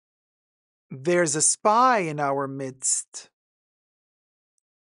There's a spy in our midst.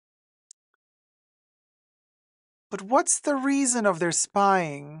 But what's the reason of their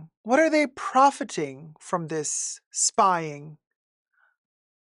spying? What are they profiting from this spying?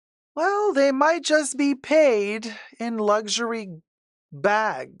 Well, they might just be paid in luxury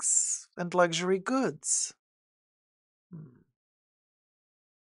bags and luxury goods.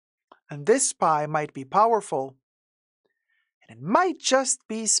 And this spy might be powerful. And it might just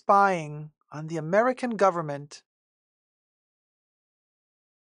be spying on the American government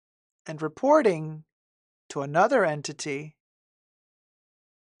and reporting to another entity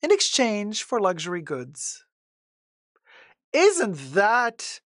in exchange for luxury goods. Isn't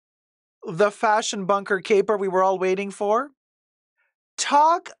that the fashion bunker caper we were all waiting for?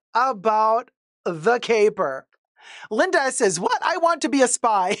 Talk about the caper. Linda says, what? I want to be a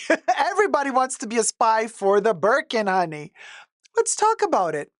spy. Everybody wants to be a spy for the Birkin, honey. Let's talk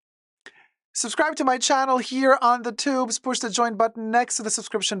about it. Subscribe to my channel here on the tubes. Push the join button next to the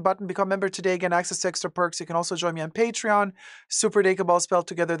subscription button. Become a member today. Get access to extra perks. You can also join me on Patreon. Superdacob all spelled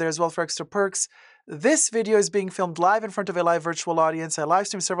together there as well for extra perks. This video is being filmed live in front of a live virtual audience. I live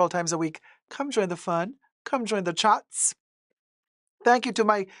stream several times a week. Come join the fun. Come join the chats. Thank you to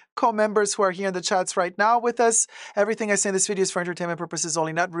my co-members who are here in the chats right now with us. Everything I say in this video is for entertainment purposes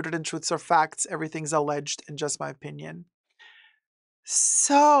only, not rooted in truths or facts. Everything's alleged and just my opinion.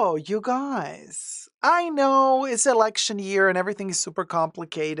 So, you guys, I know it's election year and everything is super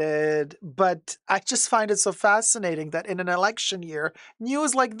complicated, but I just find it so fascinating that in an election year,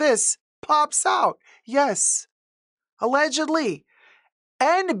 news like this pops out. Yes, allegedly.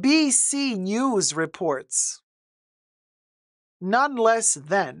 NBC News reports. None less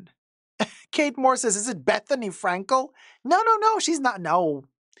than. Kate Moore says, is it Bethany Frankel? No, she's not. No,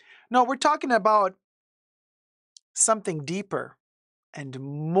 we're talking about something deeper and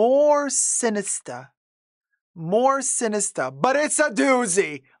more sinister, but it's a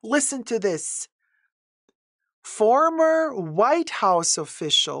doozy. Listen to this. Former White House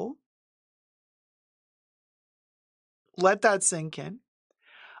official, let that sink in,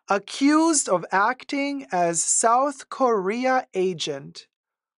 accused of acting as South Korea agent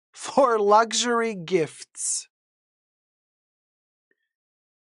for luxury gifts.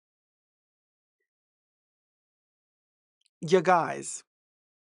 You guys,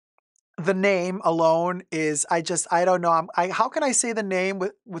 the name alone is, I don't know. How can I say the name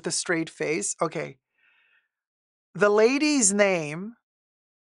with a straight face? Okay. The lady's name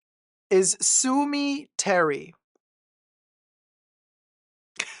is Sumi Terry.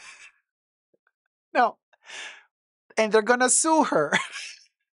 No. And they're gonna sue her.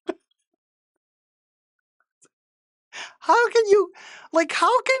 How can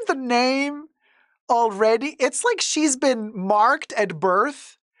the name already, it's like she's been marked at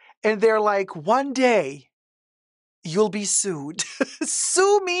birth and they're like, one day you'll be sued.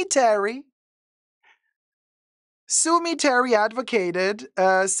 Sue me, Terry. Sue me, Terry advocated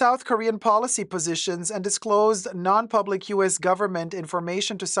South Korean policy positions and disclosed non-public U.S. government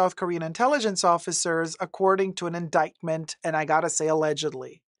information to South Korean intelligence officers, according to an indictment, and I gotta say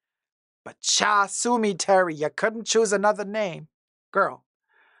allegedly. But sue me, Terry, you couldn't choose another name. Girl,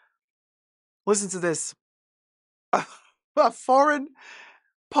 listen to this. A foreign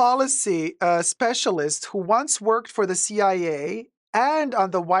policy specialist who once worked for the CIA and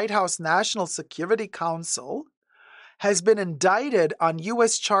on the White House National Security Council has been indicted on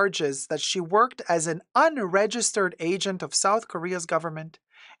U.S. charges that she worked as an unregistered agent of South Korea's government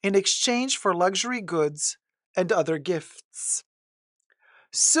in exchange for luxury goods and other gifts.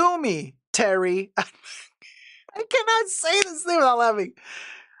 Sue me, Terry. I cannot say this name without laughing.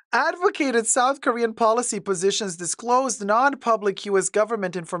 Advocated South Korean policy positions, disclosed non-public U.S.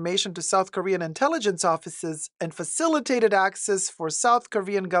 government information to South Korean intelligence offices, and facilitated access for South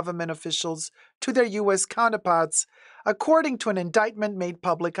Korean government officials to their U.S. counterparts, according to an indictment made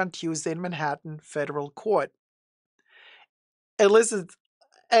public on Tuesday in Manhattan federal court. And listen,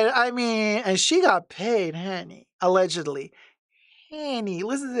 and she got paid, honey, allegedly. Honey,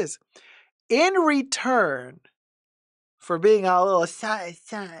 listen to this. In return for being a little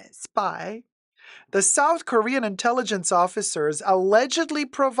spy, the South Korean intelligence officers allegedly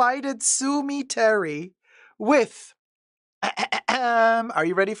provided Sue me, Terry with, are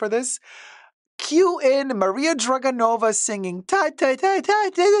you ready for this? Cue in Maria Draganova singing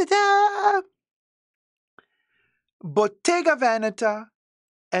ta-ta-ta-ta-ta-ta, Bottega Veneta,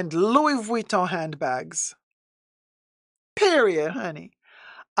 and Louis Vuitton handbags. Period, honey.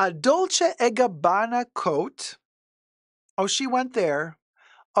 A Dolce & Gabbana coat. Oh, she went there.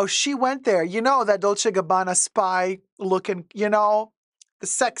 You know, that Dolce & Gabbana spy looking, the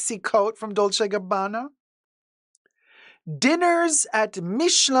sexy coat from Dolce & Gabbana, dinners at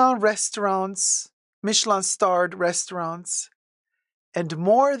Michelin-starred restaurants, and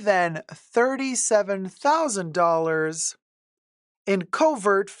more than $37,000 in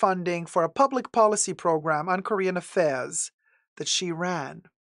covert funding for a public policy program on Korean affairs that she ran.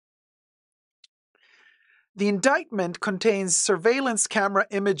 The indictment contains surveillance camera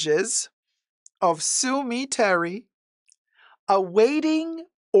images of Sue Mi Terry awaiting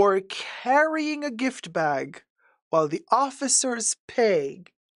or carrying a gift bag while the officers pay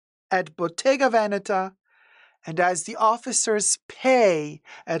at Bottega Veneta and as the officers pay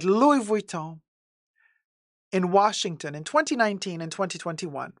at Louis Vuitton in Washington in 2019 and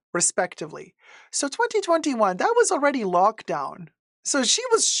 2021, respectively. So 2021, that was already lockdown. So she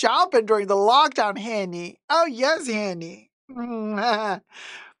was shopping during the lockdown, Hanny. Oh, yes, Hanny.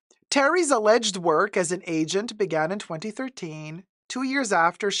 Terry's alleged work as an agent began in 2013, 2 years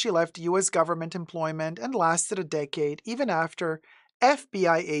after she left U.S. government employment, and lasted a decade, even after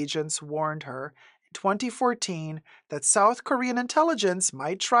FBI agents warned her in 2014 that South Korean intelligence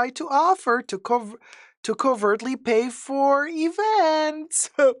might try to offer to covertly pay for events.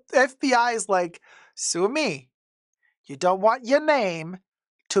 FBI is like, sue me. You don't want your name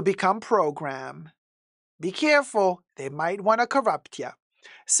to become program. Be careful. They might want to corrupt you.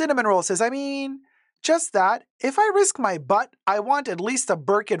 Cinnamon Roll says, I mean, just that. If I risk my butt, I want at least a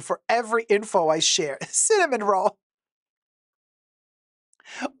Birkin for every info I share. Cinnamon Roll.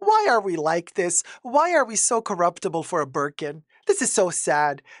 Why are we like this? Why are we so corruptible for a Birkin? This is so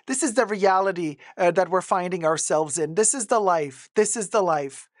sad. This is the reality that we're finding ourselves in. This is the life. This is the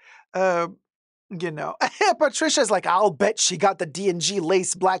life. Patricia's like, I'll bet she got the D&G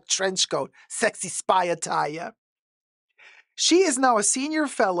lace black trench coat. Sexy spy attire. She is now a senior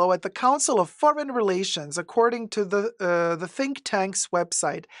fellow at the Council of Foreign Relations, according to the think tank's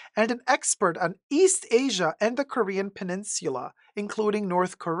website, and an expert on East Asia and the Korean Peninsula, including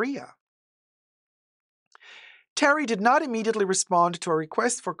North Korea. Terry did not immediately respond to a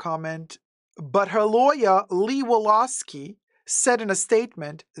request for comment, but her lawyer, Lee Wolosky, said in a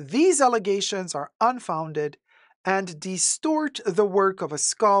statement, these allegations are unfounded and distort the work of a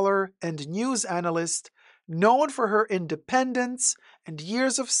scholar and news analyst known for her independence and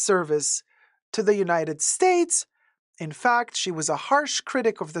years of service to the United States. In fact, she was a harsh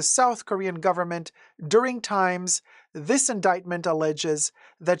critic of the South Korean government during times this indictment alleges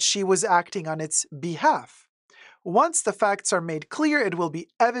that she was acting on its behalf. Once the facts are made clear, it will be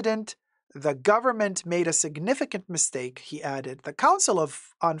evident the government made a significant mistake, he added. The Council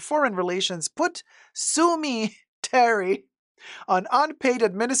on Foreign Relations put Sue Mi Terry on unpaid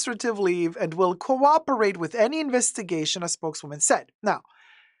administrative leave and will cooperate with any investigation, a spokeswoman said. Now,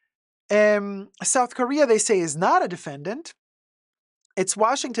 South Korea, they say, is not a defendant. Its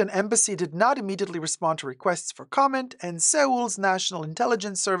Washington embassy did not immediately respond to requests for comment, and Seoul's National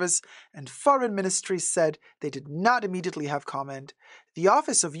Intelligence Service and Foreign Ministry said they did not immediately have comment. The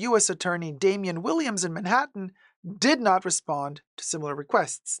office of U.S. Attorney Damian Williams in Manhattan did not respond to similar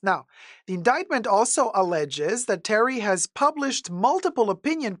requests. Now, the indictment also alleges that Terry has published multiple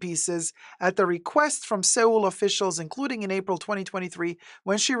opinion pieces at the request from Seoul officials, including in April 2023,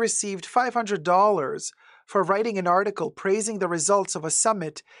 when she received $500 for writing an article praising the results of a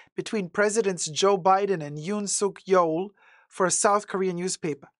summit between Presidents Joe Biden and Yoon Suk Yeol for a South Korean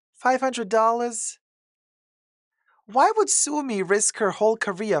newspaper. $500? Why would Sue Mi risk her whole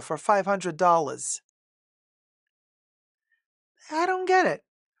career for $500? I don't get it.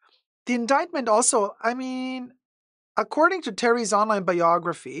 The indictment also, according to Terry's online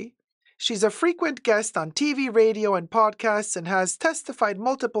biography, she's a frequent guest on TV, radio, and podcasts and has testified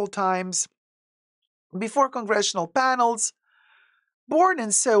multiple times before congressional panels. Born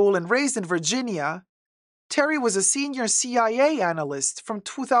in Seoul and raised in Virginia, Terry was a senior CIA analyst from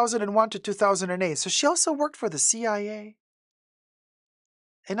 2001 to 2008. So she also worked for the CIA.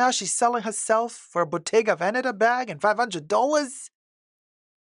 And now she's selling herself for a Bottega Veneta bag and $500?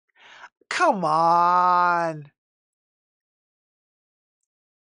 Come on.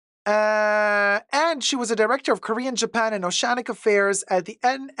 And she was a director of Korean, Japan, and Oceanic Affairs at the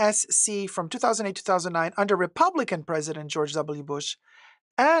NSC from 2008 to 2009 under Republican President George W. Bush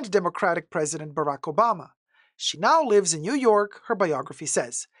and Democratic President Barack Obama. She now lives in New York, her biography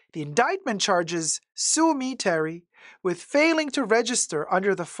says. The indictment charges Sue Mi Terry with failing to register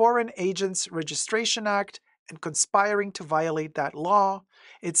under the Foreign Agents Registration Act and conspiring to violate that law.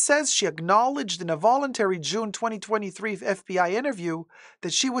 It says she acknowledged in a voluntary June 2023 FBI interview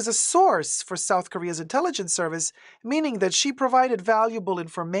that she was a source for South Korea's intelligence service, meaning that she provided valuable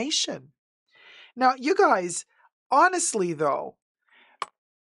information. Now, you guys, honestly though,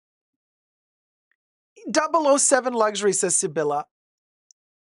 007 luxury, says Sibylla.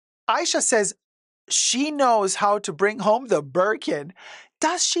 Aisha says she knows how to bring home the Birkin.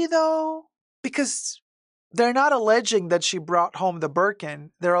 Does she though? Because they're not alleging that she brought home the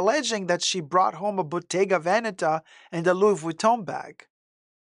Birkin. They're alleging that she brought home a Bottega Veneta and a Louis Vuitton bag.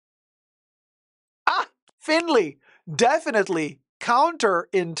 Ah, Finley, definitely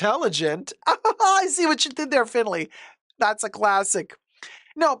counterintelligent. I see what you did there, Finley. That's a classic.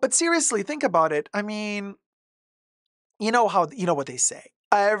 No, but seriously, think about it. I mean, you know what they say.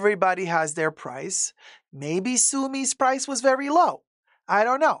 Everybody has their price. Maybe Sumi's price was very low. I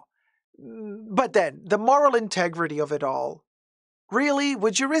don't know. But then the moral integrity of it all. Really,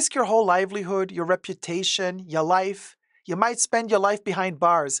 would you risk your whole livelihood, your reputation, your life? You might spend your life behind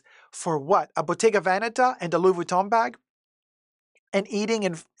bars for what? A Bottega Veneta and a Louis Vuitton bag? And eating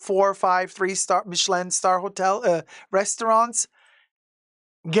in 4, 5, 3-star Michelin star hotel restaurants?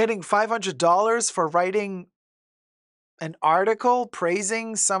 Getting $500 for writing an article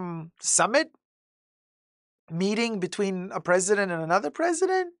praising some summit meeting between a president and another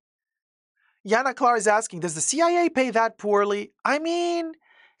president? Yana Clark is asking, does the CIA pay that poorly? I mean,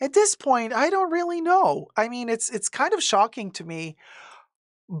 at this point, I don't really know. I mean, it's kind of shocking to me.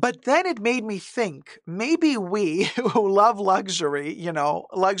 But then it made me think, maybe we who love luxury,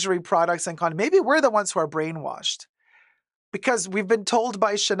 luxury products and maybe we're the ones who are brainwashed. Because we've been told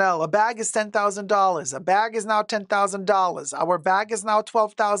by Chanel, a bag is $10,000. A bag is now $10,000. Our bag is now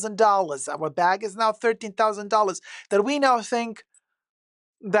 $12,000. Our bag is now $13,000. That we now think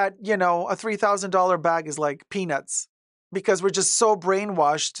that, a $3,000 bag is like peanuts. Because we're just so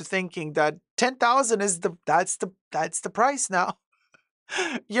brainwashed to thinking that 10,000 is that's the price now.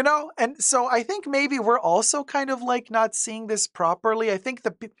 And so I think maybe we're also kind of like not seeing this properly. I think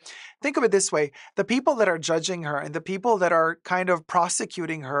think of it this way, the people that are judging her and the people that are kind of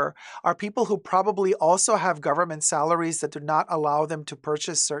prosecuting her are people who probably also have government salaries that do not allow them to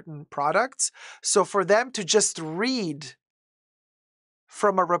purchase certain products. So for them to just read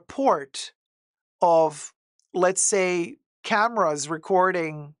from a report of, let's say,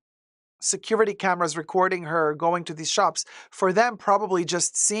 security cameras recording her going to these shops, for them probably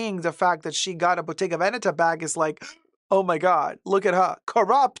just seeing the fact that she got a Bottega Veneta bag is like, oh my God, look at her,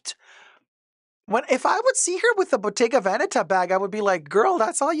 corrupt. If I would see her with a Bottega Veneta bag, I would be like, girl,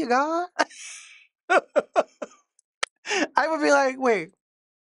 that's all you got? I would be like,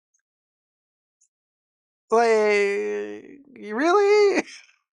 you really?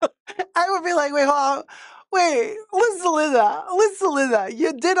 I would be like, wait, hold on. Wait, listen, Linda,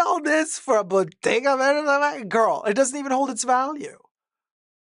 you did all this for a Bottega Veneta bag? Girl, it doesn't even hold its value.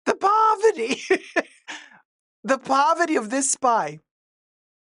 The poverty. The poverty of this spy.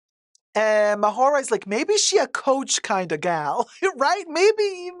 And Mahora is like, maybe she a coach kind of gal, right?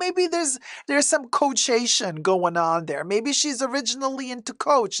 Maybe there's some coachation going on there. Maybe she's originally into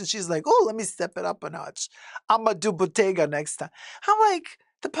coach and she's like, oh, let me step it up a notch. I'm gonna do Bottega next time. I'm like,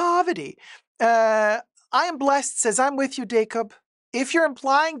 the poverty. I am blessed, says, I'm with you, Dacob. If you're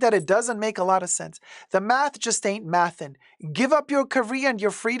implying that it doesn't make a lot of sense, the math just ain't mathin'. Give up your career and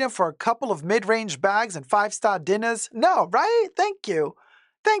your freedom for a couple of mid-range bags and 5-star dinners? No, right? Thank you.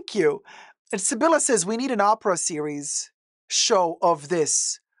 Thank you. And Sibylla says we need an opera series show of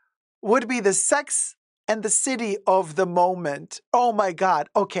this. Would be the Sex and the City of the moment. Oh my God.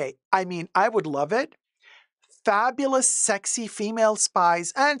 Okay. I mean, I would love it. Fabulous, sexy female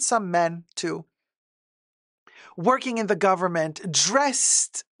spies and some men too, working in the government,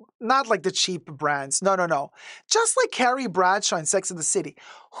 dressed not like the cheap brands. No, no, no. Just like Carrie Bradshaw in Sex and the City.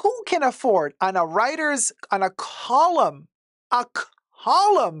 Who can afford on a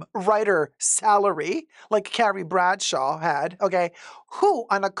column writer salary like Carrie Bradshaw had, okay? Who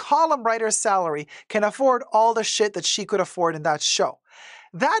on a column writer salary can afford all the shit that she could afford in that show?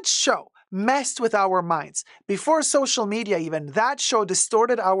 That show messed with our minds. Before social media even, that show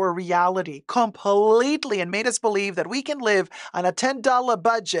distorted our reality completely and made us believe that we can live on a $10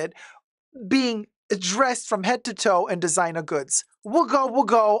 budget being dressed from head to toe in designer goods. We'll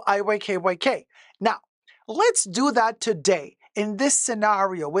go, IYK. Now, let's do that today in this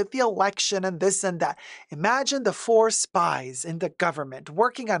scenario with the election and this and that. Imagine the 4 spies in the government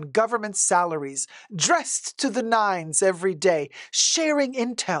working on government salaries, dressed to the nines every day, sharing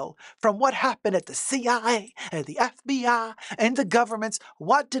intel from what happened at the CIA and the FBI and the governments.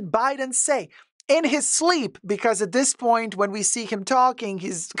 What did Biden say? In his sleep, because at this point, when we see him talking,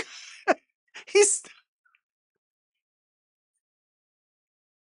 he's he's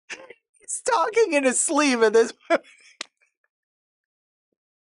talking in his sleep at this.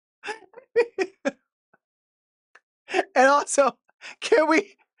 And also, can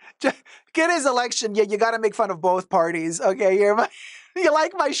we It is election. Yeah, you got to make fun of both parties. Okay, you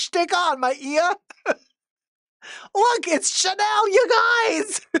like my shtick on my ear? Look, it's Chanel, you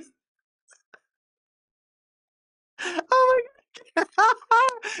guys. Oh my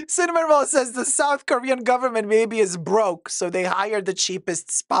God. Cinnamon Roll says the South Korean government maybe is broke, so they hired the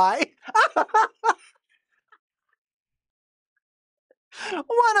cheapest spy.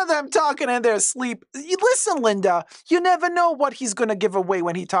 One of them talking in their sleep. Listen, Linda, you never know what he's going to give away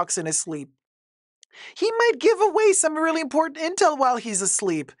when he talks in his sleep. He might give away some really important intel while he's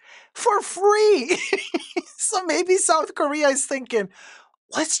asleep for free. So maybe South Korea is thinking,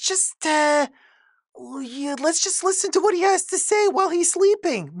 let's just let's just listen to what he has to say while he's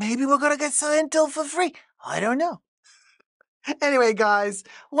sleeping. Maybe we're gonna get some intel for free. I don't know. Anyway, guys,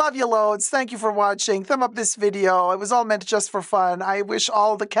 love you loads. Thank you for watching. Thumb up this video. It was all meant just for fun. I wish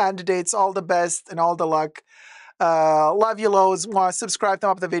all the candidates all the best and all the luck. Love you loads. Subscribe,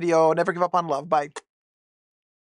 thumb up the video. Never give up on love. Bye.